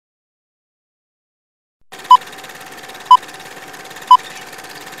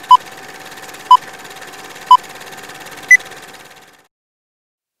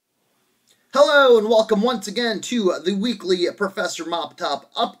Hello and welcome once again to the weekly Professor Mop Top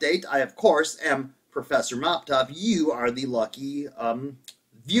update. I, of course, am Professor Mop Top. You are the lucky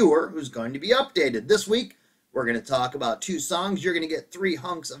viewer who's going to be updated. This week, we're going to talk about two songs. You're going to get 3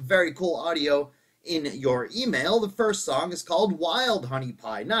 hunks of very cool audio in your email. The first song is called Wild Honey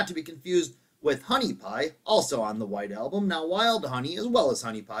Pie, not to be confused with Honey Pie, also on the White Album. Now, Wild Honey, as well as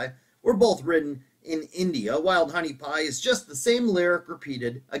Honey Pie, were both written in India. Wild Honey Pie is just the same lyric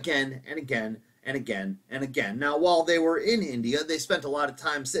repeated again and again and again and again. Now, while they were in India, they spent a lot of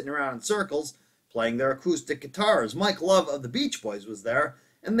time sitting around in circles playing their acoustic guitars. Mike Love of the Beach Boys was there,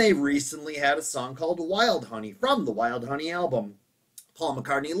 and they recently had a song called Wild Honey from the Wild Honey album. Paul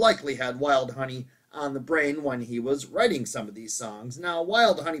McCartney likely had Wild Honey on the brain when he was writing some of these songs. Now,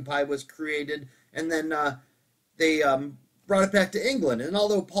 Wild Honey Pie was created, and then they brought it back to England, and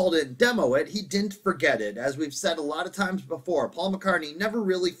although Paul didn't demo it, he didn't forget it. As we've said a lot of times before, Paul McCartney never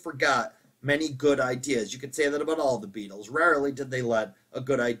really forgot many good ideas. You could say that about all the Beatles. Rarely did they let a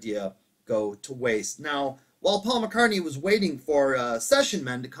good idea go to waste. Now, while Paul McCartney was waiting for session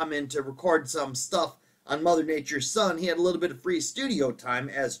men to come in to record some stuff on Mother Nature's Son, he had a little bit of free studio time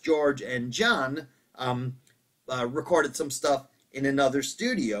as George and John recorded some stuff in another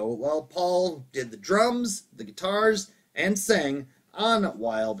studio. Well, Paul did the drums, the guitars, and sang on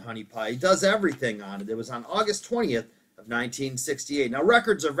Wild Honey Pie. He does everything on it. It was on August 20th of 1968. Now,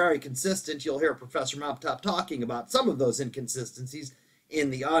 records are very consistent. You'll hear Professor Mop Top talking about some of those inconsistencies in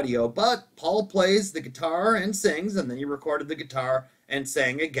the audio, but Paul plays the guitar and sings, and then he recorded the guitar and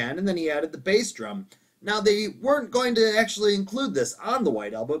sang again, and then he added the bass drum. Now, they weren't going to actually include this on the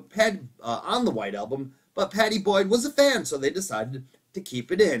White Album, but Patty Boyd was a fan, so they decided to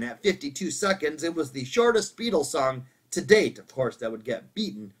keep it in. At 52 seconds, it was the shortest Beatles song to date. Of course, that would get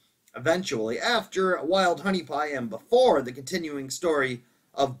beaten eventually. After Wild Honey Pie and before the continuing story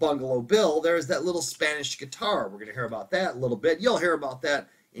of Bungalow Bill, there's that little Spanish guitar. We're going to hear about that a little bit. You'll hear about that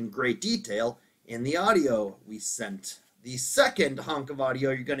in great detail in the audio we sent. The second hunk of audio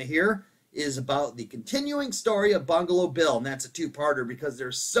you're going to hear is about the continuing story of Bungalow Bill, and that's a two-parter because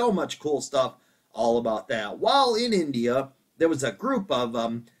there's so much cool stuff all about that. While in India, there was a group of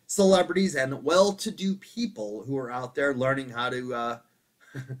celebrities and well-to-do people who were out there learning how to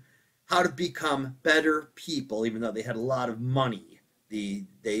how to become better people, even though they had a lot of money.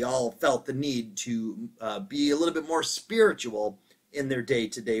 They all felt the need to be a little bit more spiritual in their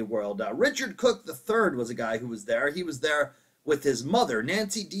day-to-day world. Richard Cook III was a guy who was there. He was there with his mother,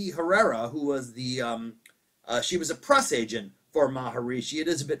 Nancy D. Herrera, who was she was a press agent for Maharishi. It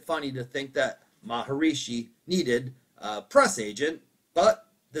is a bit funny to think that Maharishi needed a press agent, but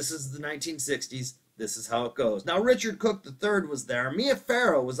this is the 1960s. This is how it goes. Now, Richard Cook III was there. Mia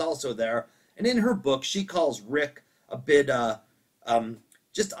Farrow was also there. And in her book, she calls Rick a bit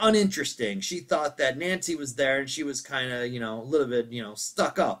just uninteresting. She thought that Nancy was there and she was kind of, a little bit,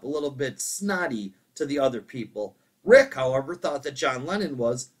 stuck up, a little bit snotty to the other people. Rick, however, thought that John Lennon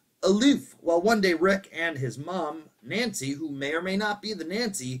was aloof. Well, one day Rick and his mom, Nancy, who may or may not be the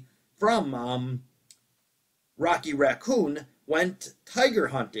Nancy from Rocky Raccoon, went tiger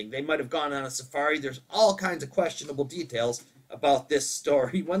hunting. They might have gone on a safari. There's all kinds of questionable details about this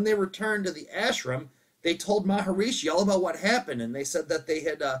story. When they returned to the ashram, they told Maharishi all about what happened, and they said that they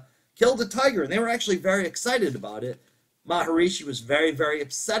had killed a tiger, and they were actually very excited about it. Maharishi was very, very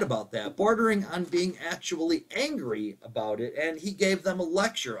upset about that, bordering on being actually angry about it, and he gave them a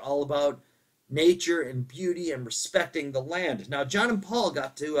lecture all about nature and beauty and respecting the land. Now, John and Paul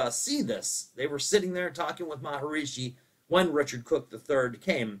got to see this. They were sitting there talking with Maharishi when Richard Cook III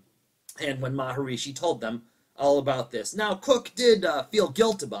came, and when Maharishi told them all about this. Now, Cook did feel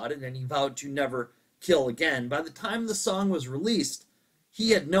guilt about it, and he vowed to never kill again. By the time the song was released,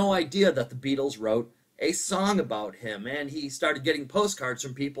 he had no idea that the Beatles wrote a song about him, and he started getting postcards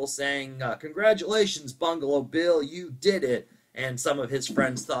from people saying, "Congratulations, Bungalow Bill, you did it." And some of his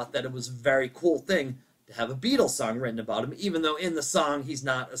friends thought that it was a very cool thing to have a Beatles song written about him, even though in the song he's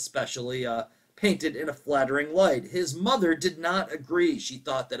not especially painted in a flattering light. His mother did not agree. She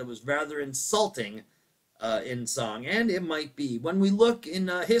thought that it was rather insulting in song, and it might be. When we look in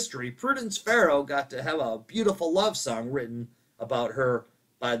history, Prudence Farrow got to have a beautiful love song written about her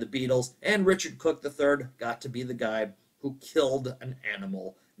by the Beatles, and Richard Cook III got to be the guy who killed an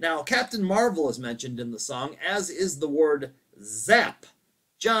animal. Now, Captain Marvel is mentioned in the song, as is the word zap.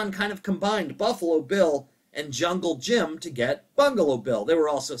 John kind of combined Buffalo Bill and Jungle Jim to get Bungalow Bill. They were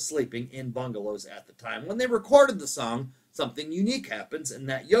also sleeping in bungalows at the time. When they recorded the song, something unique happens in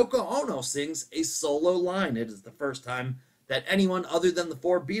that Yoko Ono sings a solo line. It is the first time that anyone other than the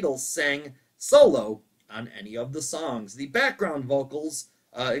 4 Beatles sang solo on any of the songs. The background vocals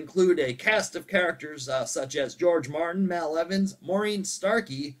include a cast of characters such as George Martin, Mal Evans, Maureen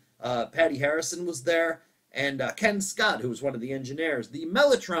Starkey, Patty Harrison was there, and Ken Scott, who was one of the engineers. The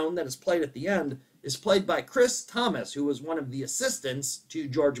Mellotron that is played at the end is played by Chris Thomas, who was one of the assistants to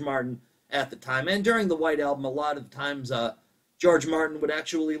George Martin at the time. And during the White Album, a lot of times George Martin would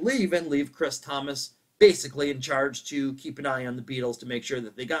actually leave Chris Thomas basically in charge to keep an eye on the Beatles to make sure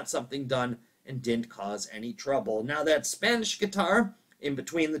that they got something done and didn't cause any trouble. Now, that Spanish guitar in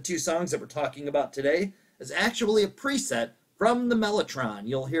between the two songs that we're talking about today is actually a preset from the Mellotron.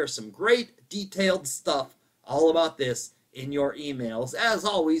 You'll hear some great detailed stuff all about this in your emails. As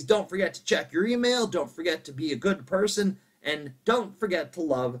always, don't forget to check your email, don't forget to be a good person, and don't forget to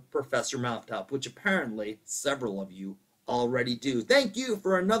love Professor Mop Top, which apparently several of you already do. Thank you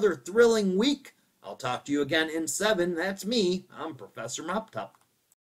for another thrilling week. I'll talk to you again in 7. That's me. I'm Professor Mop Top.